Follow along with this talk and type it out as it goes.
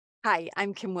Hi,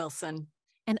 I'm Kim Wilson,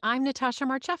 And I'm Natasha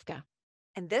Marchewka.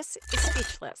 and this is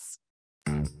Speechless.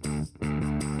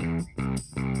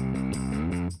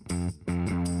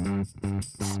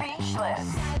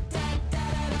 Speechless.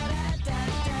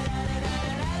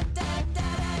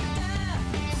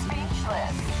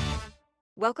 Speechless.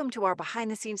 Welcome to our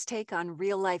behind-the-scenes take on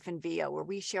real life in VO, where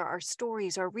we share our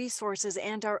stories, our resources,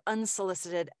 and our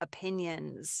unsolicited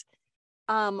opinions.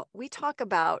 We talk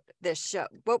about this show.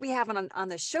 What we have on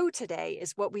the show today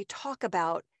is what we talk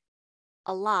about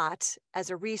a lot as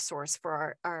a resource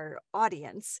for our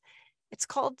audience. It's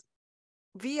called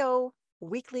VO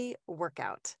Weekly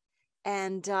Workout.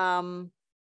 And I'm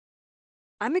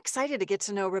excited to get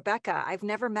to know Rebecca. I've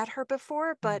never met her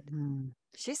before, but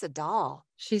she's a doll.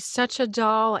 She's such a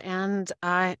doll, and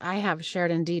I have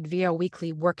shared indeed VO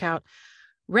Weekly Workout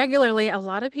regularly. A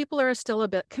lot of people are still a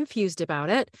bit confused about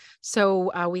it.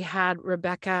 So we had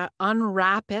Rebecca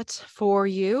unwrap it for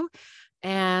you.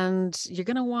 And you're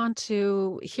going to want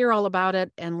to hear all about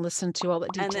it and listen to all the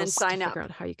details And then sign to up. figure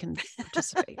out how you can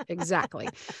participate. Exactly.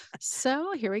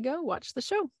 So here we go. Watch the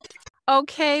show.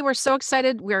 Okay, we're so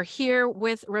excited. We're here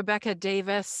with Rebecca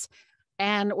Davis,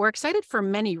 and we're excited for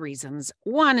many reasons.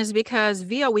 One is because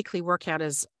VO Weekly Workout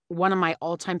is one of my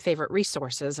all-time favorite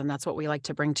resources, and that's what we like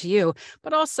to bring to you.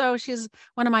 But also, she's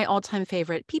one of my all-time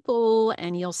favorite people,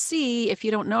 and you'll see, if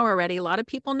you don't know her already, a lot of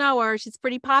people know her. She's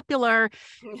pretty popular,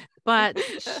 but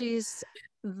she's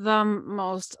the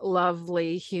most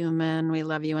lovely human. We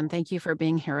love you, and thank you for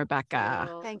being here,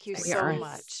 Rebecca. Thank you We so are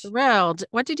much. thrilled.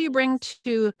 What did you bring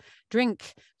to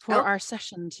drink for Oh. our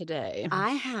session today?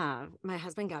 My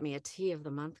husband got me a tea of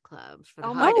the month club for the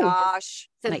Oh my holidays. gosh.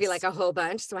 So it'd be Nice. like a whole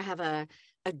bunch. So I have a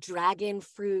dragon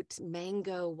fruit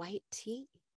mango white tea.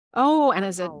 Oh, and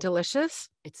is it Wow. delicious?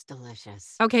 It's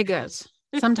delicious. Okay, good.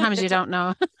 Sometimes you don't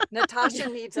know. Natasha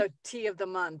needs a tea of the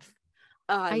month.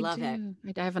 Oh, I love it.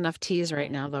 I have enough teas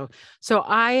right now, though. So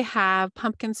I have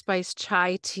pumpkin spice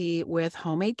chai tea with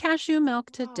homemade cashew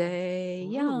milk Wow. today.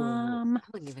 Ooh, Yum. I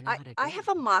wouldn't even know how to do I have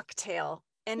a mocktail,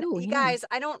 and Ooh, you yum. guys,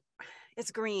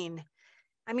 it's green.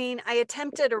 I mean, I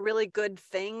attempted a really good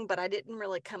thing, but I didn't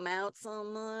really come out so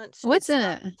much. What's It's in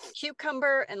got it?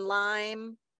 cucumber and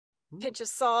lime, Mm. pinch of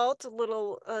salt, a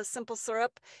little simple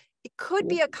syrup. It could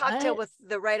be a cocktail What? with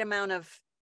the right amount of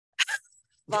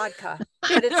vodka,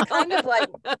 but it's kind of like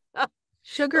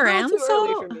Sugar a little and too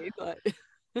early salt? for me,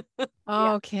 but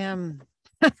Oh, Kim.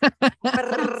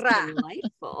 brrrah.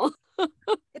 delightful.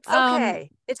 It's okay.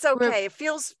 It's Re- okay.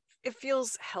 It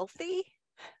feels healthy.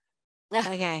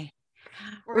 Okay.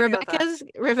 We're gonna go with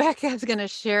that. Rebecca's going to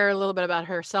share a little bit about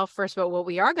herself first, but what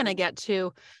we are going to get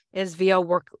to is VO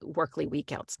Workly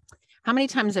Weekouts. How many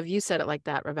times have you said it like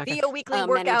that, Rebecca? VO Weekly Many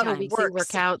Workout times. Weekly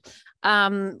works. workout.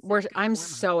 I'm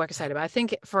so excited about it. I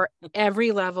think for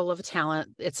every level of talent,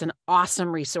 it's an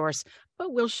awesome resource.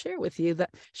 But we'll share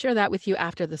that with you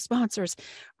after the sponsors.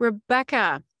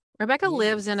 Rebecca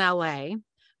lives in LA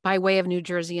by way of New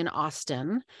Jersey and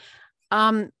Austin.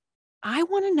 I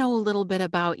want to know a little bit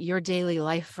about your daily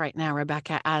life right now,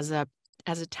 Rebecca, as a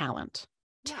talent.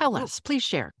 Yeah. Tell us, please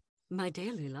share. My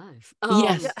daily life.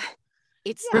 Yes.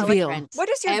 It's Yeah, like, Reveal. What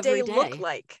does your every day look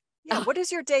like? Yeah, Oh. what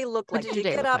does your day look What like? does Do your you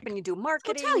day get look up like? and you do I'll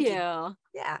marketing? tell Do you.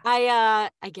 Yeah.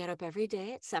 I get up every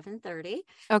day at 7:30.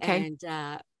 Okay.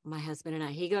 And my husband and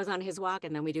he goes on his walk,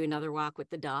 and then we do another walk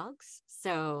with the dogs.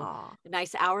 So Aw. a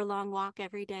nice hour-long walk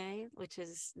every day, which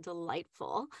is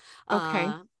delightful. Okay.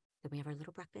 Then we have our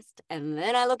little breakfast, and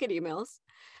then I look at emails.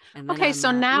 And then Okay,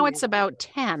 so now it's about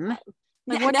 10.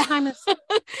 Like, Yeah, what now- time is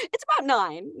It's about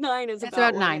 9. 9 is it's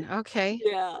about about 9? Okay.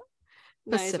 Yeah.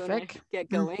 Nice when I Pacific. get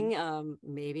going.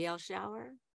 Maybe I'll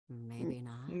shower. Maybe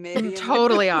not. Maybe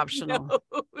Totally Who optional.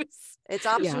 knows? it's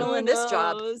optional Who in this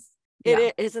job. knows?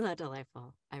 Yeah. Isn't that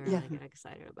delightful? I really Yeah. get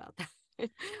excited about that.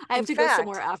 I have In to go fact,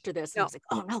 somewhere after this. And I no. was like,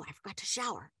 oh no, I forgot to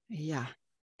shower. Yeah.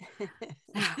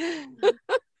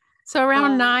 So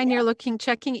around 9, you're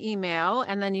checking email,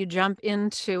 and then you jump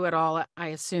into it all, I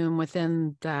assume,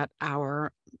 within that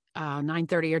hour,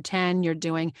 9:30 or 10, you're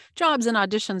doing jobs and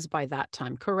auditions by that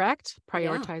time, correct?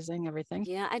 Prioritizing everything.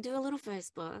 Yeah, I do a little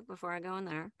Facebook before I go in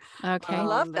there. Okay. I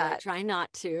love but I that. try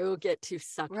not to get too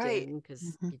sucked Right. in, because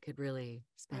Mhm. you could really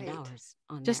spend Right. hours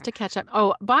on Just to there. catch up.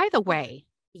 Oh, by the way,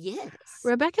 Yes.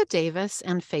 Rebecca Davis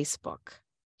and Facebook.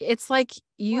 It's like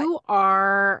you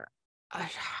are,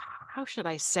 how should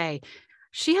I say?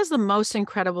 She has the most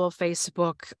incredible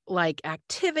Facebook like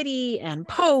activity and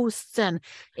posts and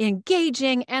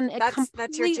engaging and That's your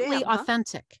completely jam, huh?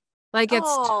 authentic. Like, it's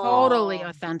totally Oh.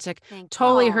 authentic, Thank you.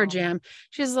 totally her Aw. jam.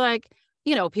 She's like,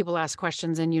 people ask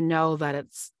questions and that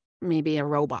it's maybe a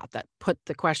robot that put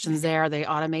the questions there, they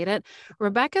automate it.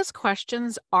 Rebecca's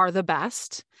questions are the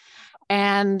best.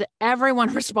 And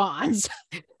everyone responds.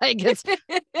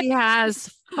 He has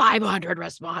 500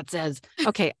 responses.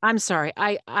 Okay, I'm sorry.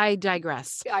 I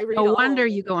digress. I read No all wonder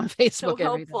of you it. go on So Facebook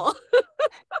every day. helpful.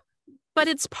 But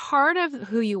it's part of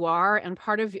who you are and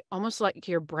part of almost like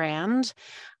your brand.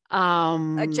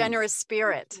 A generous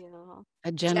spirit. Yeah.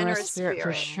 A generous spirit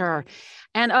for spirit. sure.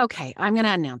 And okay, I'm going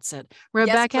to announce it.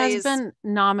 Rebecca has please. been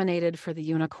nominated for the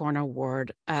Unicorn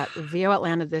Award at VO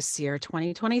Atlanta this year,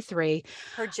 2023.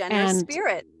 Her generous And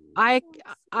spirit.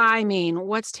 I mean,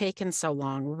 what's taken so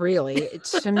long, really?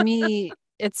 To me,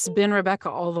 it's been Rebecca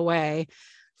all the way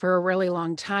for a really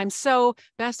long time. So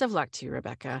best of luck to you,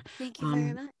 Rebecca. Thank you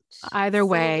very much. Either So,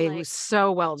 way, it like, was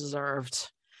so well deserved.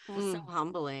 so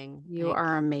humbling. You Like,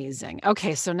 are amazing.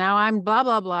 Okay, so now I'm blah,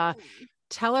 blah, blah.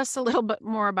 Tell us a little bit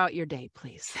more about your day,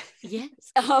 please. yes.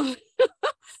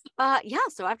 Yeah.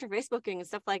 So after Facebooking and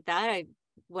stuff like that,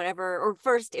 or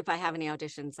first, if I have any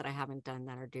auditions that I haven't done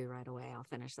that are due right away, I'll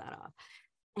finish that off.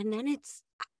 And then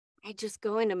I just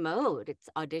go into mode. It's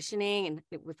auditioning. And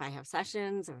if I have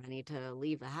sessions or I need to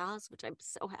leave the house, which I'm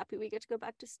so happy we get to go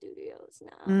back to studios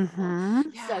now.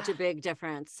 Such a big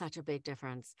difference. Such a big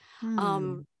difference.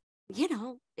 You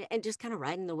know, and just kind of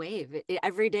riding the wave.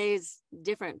 Every day is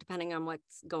different depending on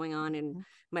what's going on in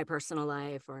my personal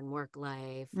life or in work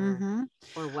life or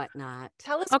whatnot.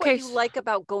 Tell us Okay. what you like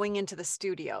about going into the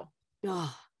studio.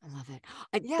 Oh, I love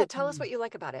it. Tell us what you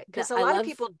like about it. Because a I lot love- of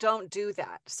people don't do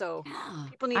that. So Yeah.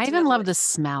 people need I to even know love what- the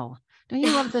smell. Don't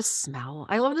you love the smell?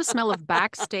 I love the smell of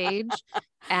backstage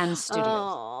and studios.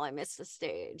 Oh, I miss the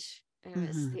stage. I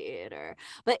miss theater.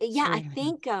 But yeah, I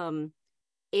think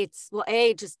it's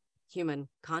just human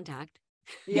contact.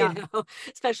 Yeah. You know,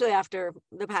 especially after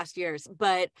the past years.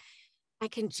 But I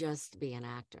can just be an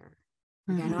actor.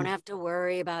 Like, I don't have to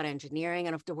worry about engineering.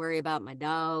 I don't have to worry about my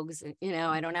dogs. You know,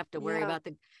 I don't have to worry about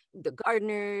the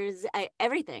gardeners,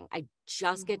 everything. I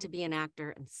just get to be an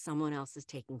actor and someone else is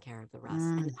taking care of the rest.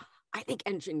 And I think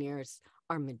engineers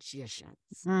are magicians.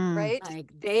 Right?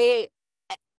 Like, they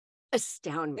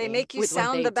astound me. They make you with what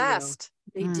sound they the do. best.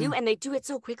 They do. And they do it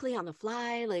so quickly on the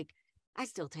fly. Like, I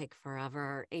still take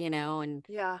forever, you know, and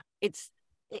it's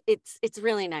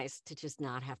really nice to just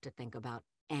not have to think about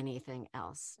anything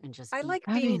else and just I be like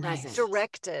That'd be being nice.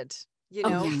 directed, you Oh,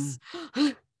 know? yes.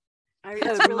 I I it's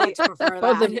would really, much prefer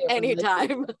Both of that you.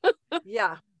 anytime.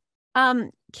 yeah.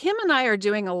 Kim and I are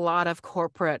doing a lot of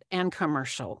corporate and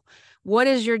commercial. What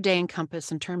does your day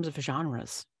encompass in terms of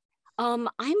genres? I'm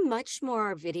much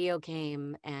more video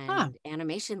game and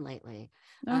animation lately.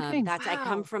 Okay. I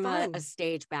come Wow, from fun. a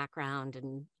stage background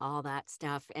and all that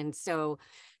stuff. And so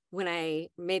when I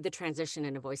made the transition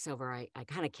into voiceover, I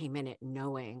kind of came in it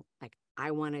knowing like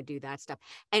I want to do that stuff.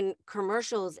 And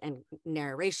commercials and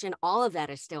narration, all of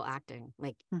that is still acting.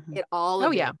 Like it all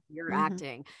of it, you're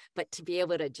acting. But to be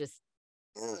able to just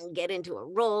get into a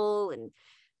role and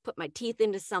put my teeth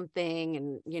into something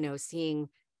and, you know, seeing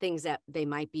things that they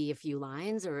might be a few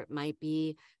lines or it might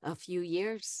be a few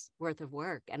years worth of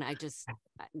work. And I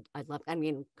love, I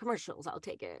mean, commercials, I'll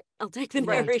take it. I'll take the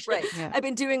narration. Right. Yeah. I've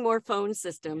been doing more phone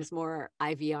systems, more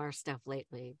IVR stuff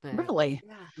lately, but Really?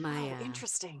 Yeah. my,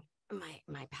 interesting.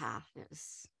 my path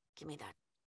is give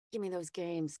me those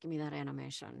games, give me that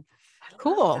animation. I love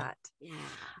Cool. that. Yeah.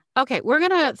 Okay, we're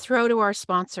going to throw to our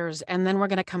sponsors and then we're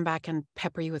going to come back and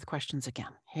pepper you with questions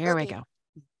again. Here we go.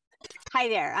 Hi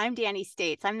there, I'm Danny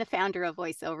States. I'm the founder of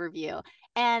VOICEOVERVIEW,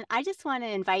 and I just want to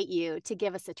invite you to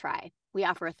give us a try. We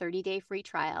offer a 30-day free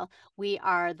trial. We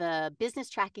are the business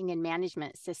tracking and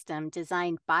management system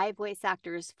designed by voice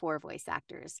actors for voice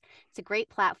actors. It's a great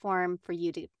platform for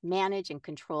you to manage and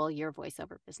control your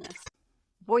voiceover business.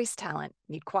 Voice talent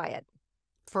need quiet.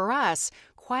 For us,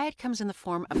 quiet comes in the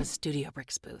form of a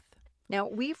STUDIOBRICKS booth. Now,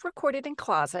 we've recorded in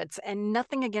closets, and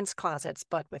nothing against closets,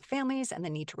 but with families and the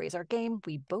need to raise our game,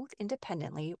 we both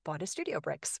independently bought a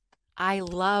STUDIOBRICKS. I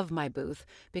love my booth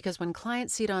because when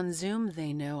clients see it on Zoom,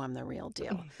 they know I'm the real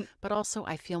deal. But also,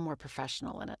 I feel more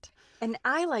professional in it. And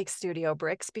I like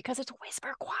STUDIOBRICKS because it's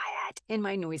whisper quiet in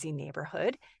my noisy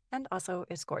neighborhood, and also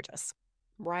is gorgeous.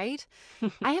 Right?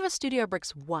 I have a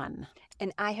STUDIOBRICKS 1.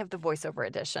 And I have the voiceover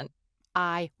edition.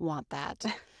 I want that.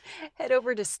 Head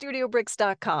over to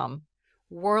STUDIOBRICKS.com.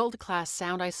 World-class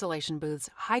sound isolation booths,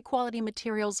 high-quality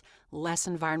materials, less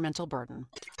environmental burden.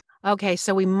 Okay,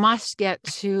 so we must get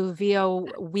to VO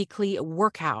Weekly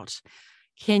Workout.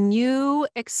 Can you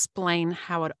explain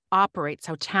how it operates,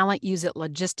 how talent use it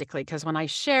logistically? Because when I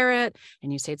share it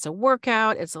and you say it's a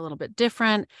workout, it's a little bit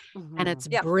different and it's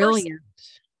brilliant.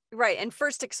 Right. And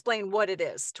first explain what it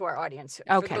is to our audience,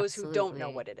 Okay. for those who don't know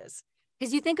Absolutely. what it is.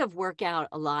 Because you think of workout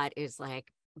a lot is like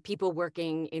people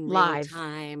working in real Live.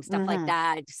 time, stuff like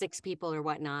that, 6 people or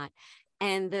whatnot.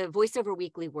 And the voiceover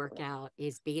weekly workout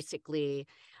is basically,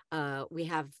 we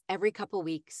have every couple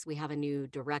weeks, we have a new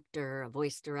director, a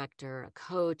voice director, a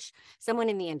coach, someone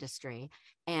in the industry,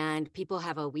 and people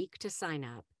have a week to sign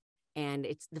up. And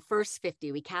it's the first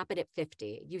 50, we cap it at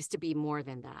 50. It used to be more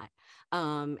than that.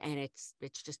 And it's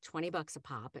just $20 a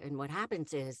pop. And what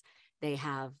happens is they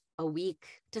have a week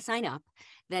to sign up.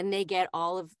 Then they get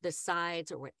all of the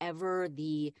sides or whatever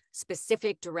the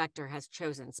specific director has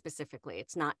chosen specifically.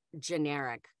 It's not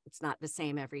generic. It's not the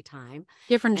same every time.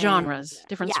 Different And, genres,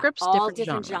 different scripts, all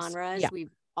different genres. genres. Yeah.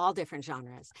 We've all different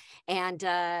genres. And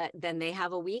then they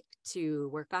have a week to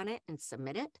work on it and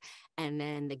submit it. And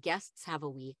then the guests have a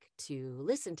week to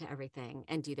listen to everything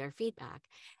and do their feedback.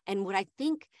 And what I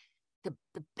think the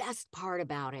best part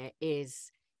about it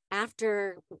is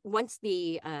once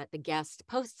the guest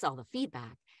posts all the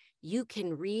feedback, you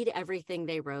can read everything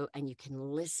they wrote and you can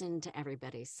listen to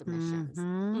everybody's submissions.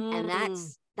 And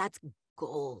that's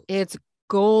gold. It's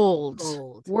gold.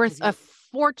 Gold. Worth a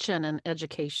fortune in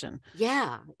education.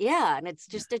 Yeah. And it's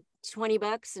just a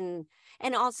 $20.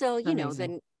 And also, you know,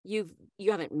 then you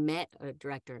haven't met a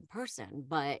director in person,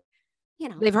 but you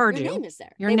know, they've heard your you. name is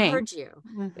there. Your They've name. heard you.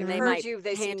 They've They heard might you.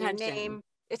 They pay see your attention. name.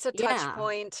 It's a touch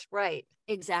point, right?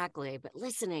 Exactly. But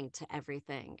listening to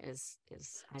everything is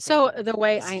I so think, the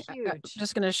way it's I'm huge.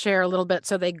 just going to share a little bit.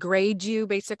 So they grade you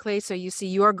basically. So you see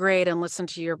your grade and listen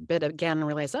to your bit again and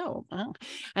realize, oh,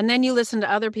 and then you listen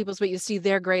to other people's, but you see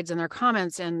their grades and their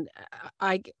comments. And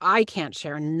I can't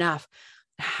share enough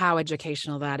how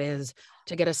educational that is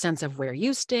to get a sense of where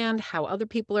you stand, how other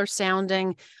people are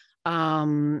sounding.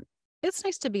 It's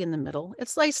nice to be in the middle.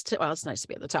 It's nice to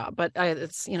be at the top, but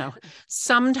it's, you know,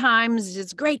 sometimes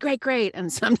it's great.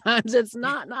 And sometimes it's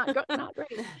not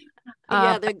great.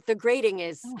 yeah, the grading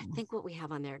is, I think what we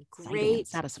have on there, great,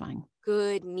 satisfying,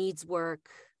 good, needs work.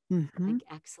 I Mm-hmm. think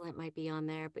excellent might be on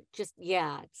there, but just,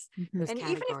 it's those And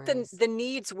categories. even if the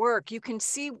needs work, you can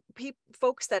see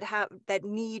folks that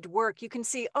need work. You can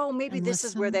see, oh, maybe And this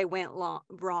is where listen. they went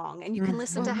wrong, and you can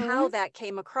listen to Mhm. how that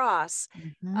came across.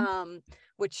 Mhm.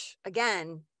 Which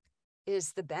again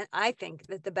is I think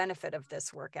that the benefit of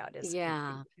this workout is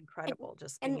incredible.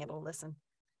 Just being able to listen.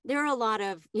 There are a lot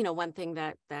of, you know, one thing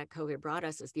that COVID brought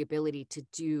us is the ability to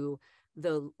do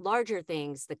the larger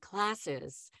things, the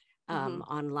classes.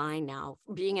 Online now.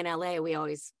 Being in LA, we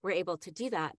always were able to do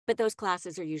that, but those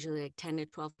classes are usually like 10 to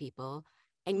 12 people,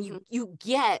 and you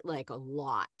get like a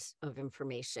lot of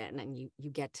information, and you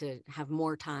get to have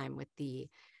more time with the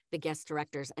guest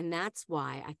directors. And that's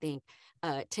why I think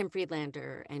Tim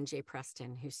Friedlander and Jay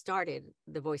Preston, who started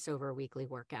the voiceover weekly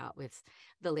workout with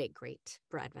the late great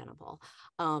Brad Venable,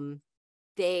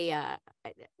 they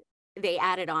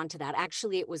added on to that.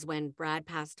 Actually, it was when Brad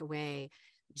passed away,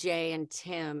 Jay and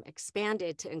Tim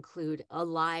expanded to include a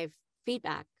live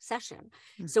feedback session.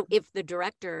 So if the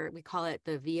director, we call it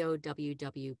the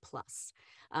VOWW plus,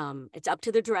 it's up to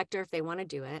the director if they want to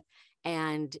do it.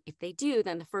 And if they do,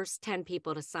 then the first 10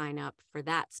 people to sign up for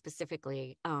that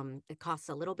specifically, it costs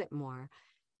a little bit more.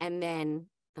 And then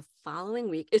the following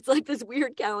week, it's like this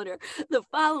weird calendar. The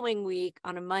following week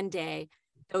on a Monday,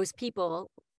 those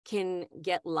people can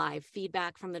get live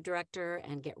feedback from the director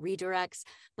and get redirects.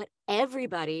 But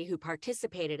everybody who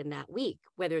participated in that week,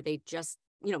 whether they just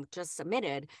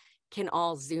submitted, can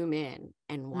all Zoom in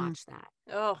and watch that.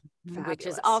 Oh, which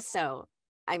is fabulous. also,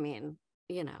 I mean,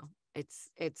 you know, it's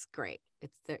great.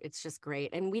 It's just great.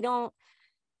 And we don't,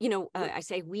 I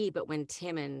say we, but when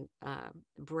Tim and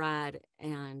Brad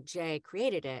and Jay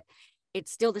created it, it's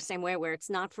still the same way, where it's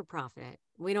not for profit.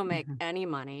 We don't make any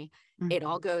money. It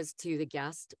all goes to the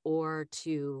guest or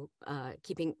to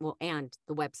and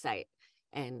the website.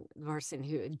 And the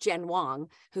person Jen Wong,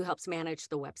 who helps manage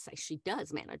the website, she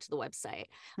does manage the website.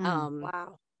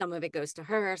 Wow. Some of it goes to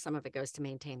her, some of it goes to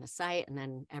maintain the site, and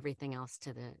then everything else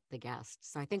to the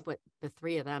guests. So I think what the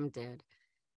three of them did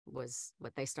was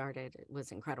what they started. It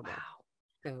was incredible. Wow.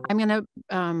 So I'm going to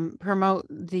promote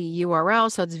the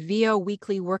URL. So it's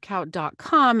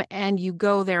voweeklyworkout.com, and you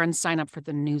go there and sign up for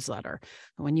the newsletter.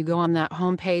 When you go on that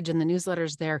homepage and the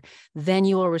newsletter's there, then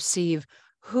you will receive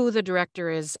who the director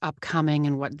is upcoming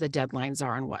and what the deadlines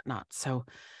are and whatnot. So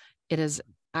it is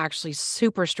actually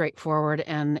super straightforward,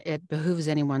 and it behooves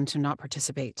anyone to not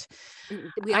participate.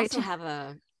 we also have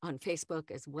on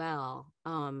Facebook as well.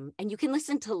 And you can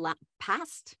listen to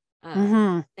past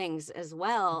things as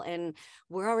well. And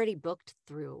we're already booked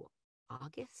through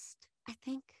August, I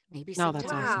think, maybe No, September.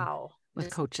 that's awesome. Wow.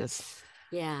 With coaches.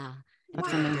 Yeah. That's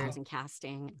directors amazing. and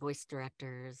casting, voice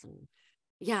directors, and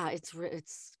yeah, it's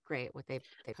great what they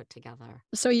put together.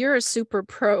 So you're a super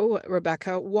pro,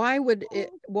 Rebecca.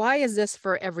 Why is this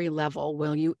for every level?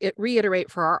 Will you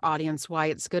reiterate for our audience why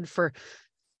it's good for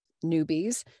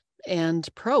newbies and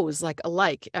pros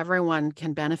alike? Everyone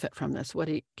can benefit from this.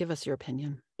 Give us your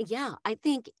opinion? Yeah, I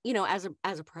think, as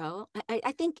a pro,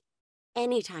 I think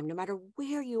anytime, no matter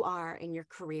where you are in your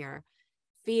career,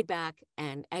 feedback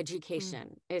and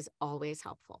education is always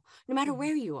helpful, no matter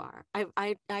where you are.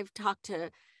 I've talked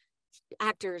to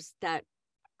actors that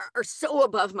are so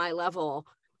above my level,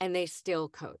 and they still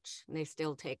coach and they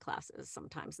still take classes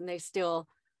sometimes, and they still,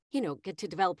 get to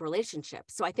develop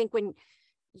relationships. So I think when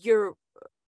you're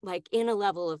in a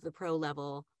level of the pro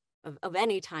level of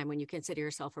any time, when you consider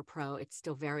yourself a pro, it's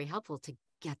still very helpful to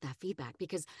get that feedback,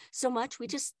 because so much we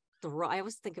just throw. I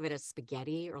always think of it as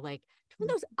spaghetti, or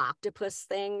those octopus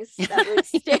things that would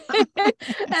stick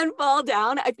and fall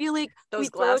down. I feel like those we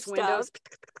glass throw windows.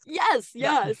 Stuff.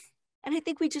 Yes. And I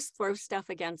think we just throw stuff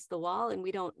against the wall, and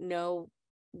we don't know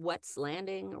what's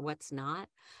landing or what's not.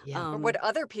 Or what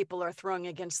other people are throwing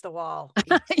against the wall.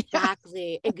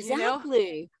 Exactly.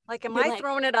 Am I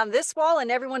throwing it on this wall and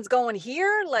everyone's going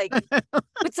here?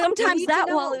 But sometimes that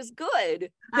wall is good.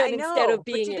 I know, instead of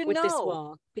being it with know. this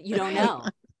wall, but you don't know.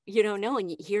 You don't know,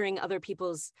 and hearing other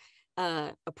people's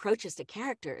approaches to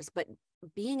characters. But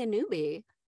being a newbie,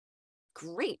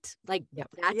 great. That's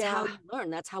how you learn.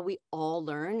 That's how we all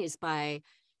learn, is by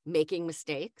making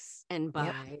mistakes and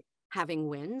by having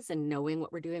wins and knowing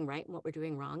what we're doing right and what we're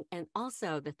doing wrong. And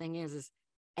also the thing is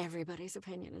everybody's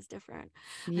opinion is different.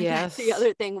 Yes. That's the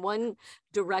other thing. One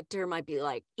director might be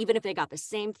even if they got the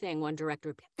same thing, one director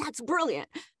would be, that's brilliant.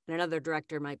 And another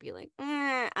director might be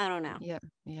I don't know.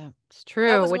 Yeah. It's true.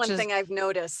 That was one thing I've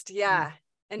noticed. Yeah.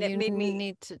 And it made me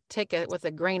need to take it with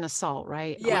a grain of salt,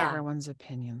 right? Yeah. Everyone's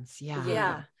opinions.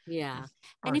 Yeah.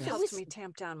 And if it helped me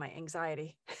tamp down my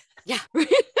anxiety. Yeah.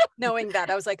 Knowing that,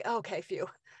 I was like, oh, okay, phew.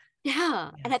 Yeah.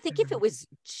 And I think if it was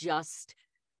just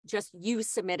you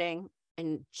submitting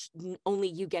and only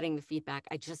you getting the feedback,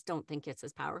 I just don't think it's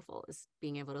as powerful as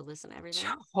being able to listen to everything.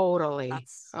 Totally.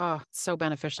 It's so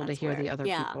beneficial to hear the other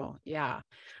yeah. people. Yeah.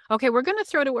 Okay, we're going to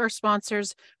throw to our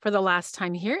sponsors for the last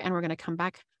time here, and we're going to come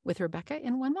back with Rebecca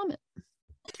in one moment.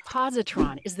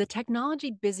 POZOTRON is the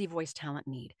technology busy voice talent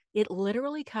need. It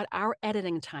literally cut our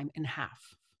editing time in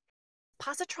half.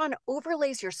 POZOTRON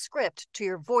overlays your script to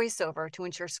your voiceover to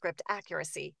ensure script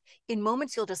accuracy. In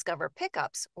moments, you'll discover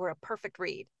pickups or a perfect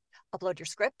read. Upload your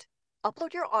script,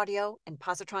 upload your audio, and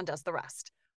POZOTRON does the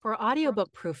rest. For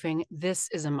audiobook proofing, this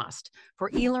is a must. For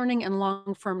e-learning and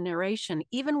long-form narration,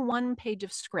 even one page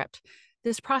of script,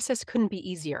 this process couldn't be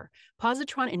easier.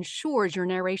 POZOTRON ensures your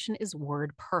narration is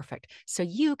word perfect, so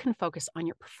you can focus on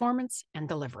your performance and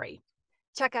delivery.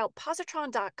 Check out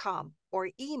posotron.com or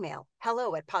email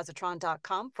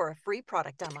hello@posotron.com for a free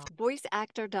product demo.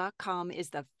 VoiceActor.com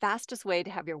is the fastest way to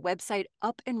have your website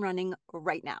up and running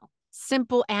right now.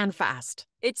 Simple and fast.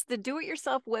 It's the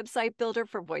do-it-yourself website builder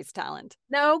for voice talent.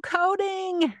 No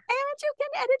coding. And you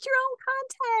can edit your own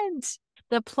content.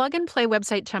 The plug-and-play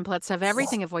website templates have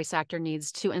everything a voice actor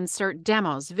needs to insert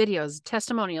demos, videos,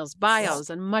 testimonials, bios,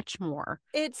 and much more.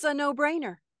 It's a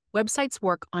no-brainer. Websites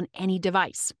work on any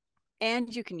device.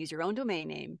 And you can use your own domain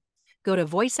name. Go to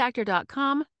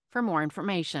voiceactor.com for more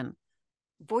information.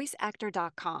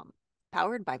 VoiceActor.com,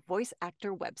 powered by Voice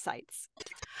Actor websites.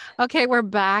 Okay, we're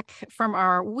back from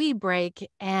our wee break,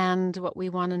 and what we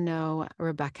want to know,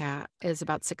 Rebecca, is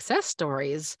about success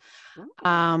stories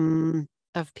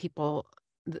of people.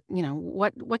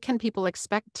 What can people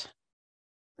expect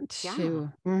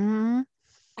to?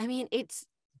 I mean, it's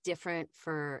different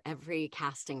for every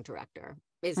casting director.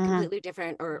 Is completely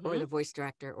different, or the voice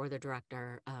director or the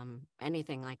director,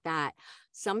 anything like that.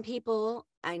 Some people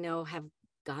I know have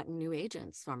gotten new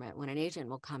agents from it. When an agent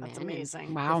will come That's in,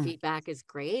 amazing. Wow. The feedback is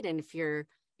great. And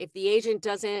if the agent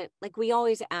doesn't, we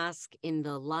always ask in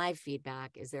the live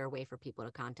feedback, is there a way for people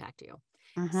to contact you?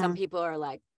 Some people are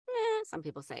like, some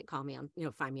people say, call me on,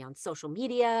 find me on social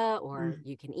media, or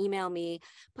you can email me.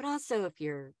 But also, if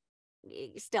you're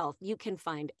stealth, you can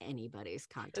find anybody's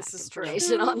contact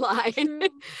information online.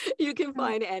 You can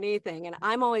find anything. And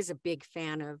I'm always a big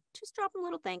fan of just drop a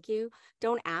little thank you.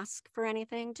 Don't ask for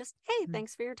anything. Just, hey,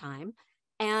 thanks for your time.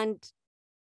 And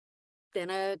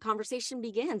then a conversation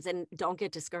begins, and don't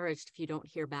get discouraged if you don't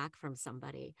hear back from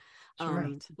somebody.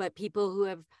 But people who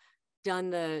have done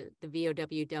the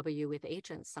VOWW with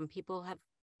agents, some people have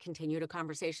continued a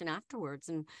conversation afterwards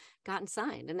and gotten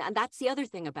signed. And that's the other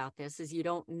thing about this, is you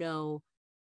don't know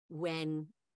when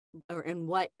and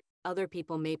what other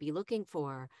people may be looking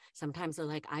for. Sometimes they're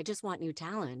like, I just want new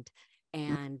talent.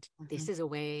 And this is a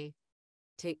way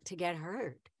to get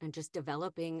heard, and just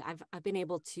developing. I've been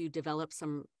able to develop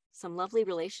some lovely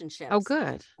relationships. Oh,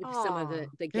 good. With some of the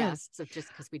good. guests, of just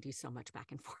because we do so much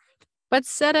back and forth. But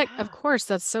set it, Yeah. of course,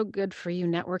 that's so good for you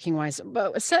networking wise.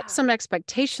 But set some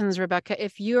expectations, Rebecca.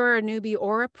 If you're a newbie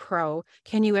or a pro,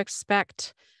 can you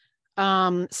expect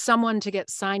someone to get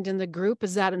signed in the group?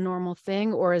 Is that a normal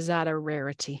thing, or is that a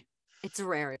rarity? It's a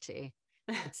rarity.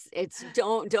 It's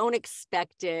don't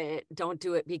expect it. Don't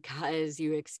do it because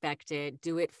you expect it.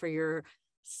 Do it for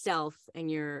yourself and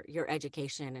your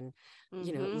education,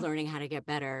 and learning how to get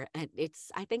better. And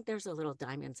I think there's a little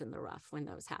diamonds in the rough when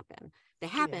those happen. They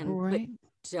happen, Right.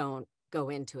 but don't go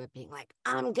into it being like,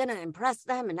 I'm gonna impress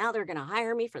them and now they're gonna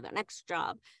hire me for the next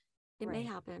job. It may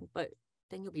happen, but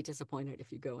then you'll be disappointed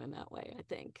if you go in that way, I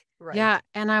think. Right. Yeah.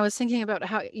 And I was thinking about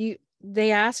how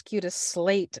they ask you to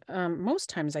slate most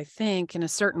times, I think, in a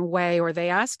certain way, or they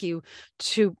ask you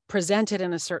to present it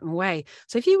in a certain way.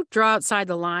 So if you draw outside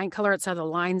the line, color outside the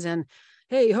lines, and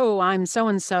hey ho, I'm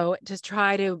so-and-so, to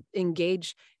try to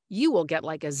engage, you will get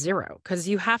like a 0, because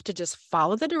you have to just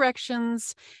follow the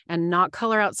directions and not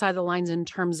color outside the lines in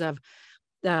terms of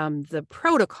the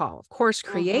protocol. Of course,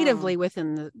 creatively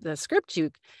within the script,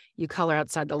 you color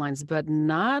outside the lines, but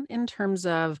not in terms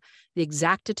of the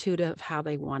exactitude of how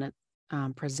they want it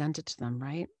presented to them,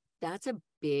 right? That's a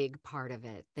big part of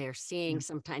it. They're seeing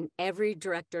sometimes every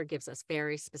director gives us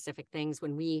very specific things.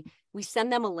 When we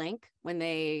send them a link, when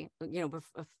they,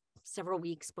 several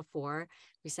weeks before,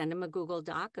 we send them a Google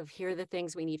Doc of, here are the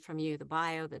things we need from you, the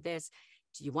bio, the this.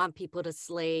 Do you want people to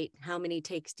slate? How many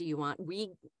takes do you want?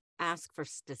 We ask for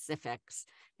specifics,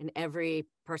 and every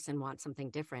person wants something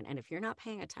different. And if you're not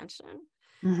paying attention,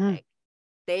 like,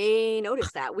 they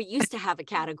notice that. We used to have a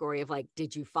category of like,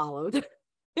 did you follow the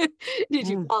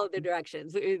follow the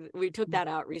directions? We took that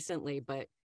out recently, but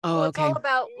It's all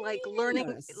about like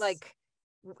learning, like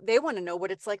they want to know what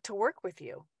it's like to work with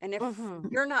you. And if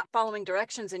you're not following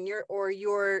directions and you're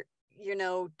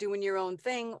doing your own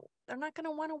thing, they're not going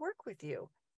to want to work with you.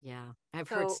 Yeah, I've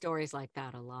heard stories like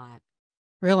that a lot.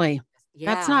 Really?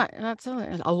 Yeah. That's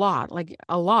a lot, like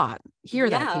a lot. Hear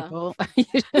that, people.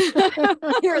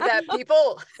 Hear that,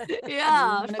 people.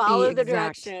 Yeah, follow the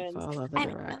directions. Follow the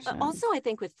directions. Also, I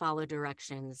think with follow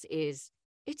directions is,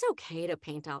 it's okay to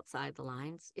paint outside the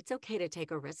lines. It's okay to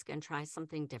take a risk and try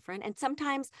something different. And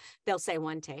sometimes they'll say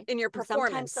 1 take. In your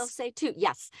performance. Sometimes they'll say 2.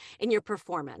 Yes, in your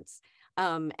performance.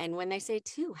 And when they say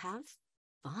 2, have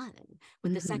fun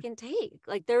with the second take.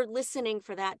 Like, they're listening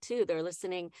for that too. They're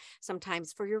listening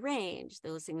sometimes for your range.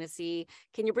 They're listening to see,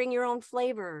 can you bring your own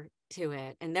flavor to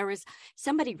it? And there was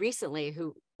somebody recently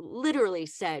who literally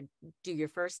said, do your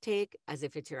first take as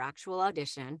if it's your actual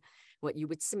audition, what you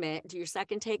would submit. Do your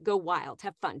second take, go wild,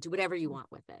 have fun, do whatever you want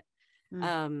with it.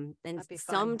 And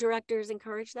some directors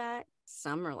encourage that.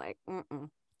 Some are like,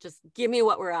 just give me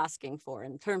what we're asking for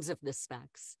in terms of the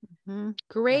specs.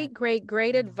 Great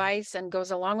advice, and goes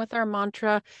along with our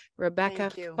mantra.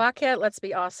 Rebecca, fuck it, let's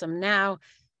be awesome. Now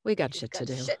we got shit to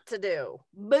do.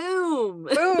 Boom.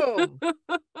 Boom.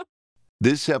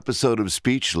 This episode of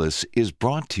Speechless is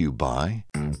brought to you by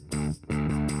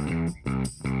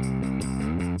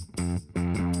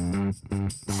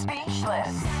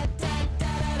Speechless.